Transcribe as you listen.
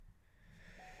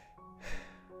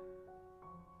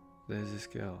There's this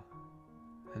girl.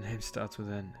 Her name starts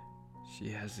with N. She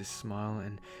has this smile,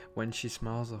 and when she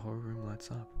smiles, the whole room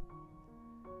lights up.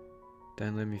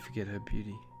 Don't let me forget her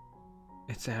beauty.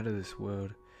 It's out of this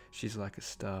world. She's like a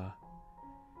star.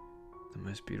 The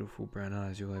most beautiful brown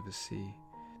eyes you'll ever see.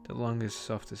 The longest,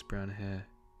 softest brown hair.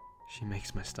 She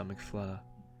makes my stomach flutter.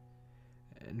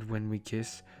 And when we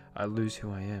kiss, I lose who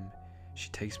I am. She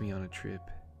takes me on a trip.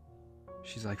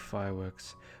 She's like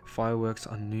fireworks. Fireworks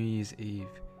on New Year's Eve.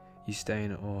 You stay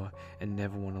in awe and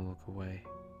never want to look away,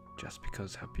 just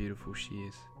because how beautiful she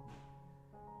is.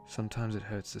 Sometimes it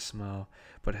hurts to smile,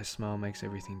 but her smile makes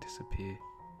everything disappear.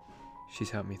 She's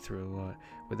helped me through a lot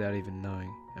without even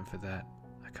knowing, and for that,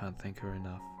 I can't thank her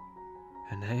enough.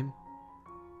 Her name?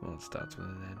 Well, it starts with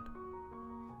an N.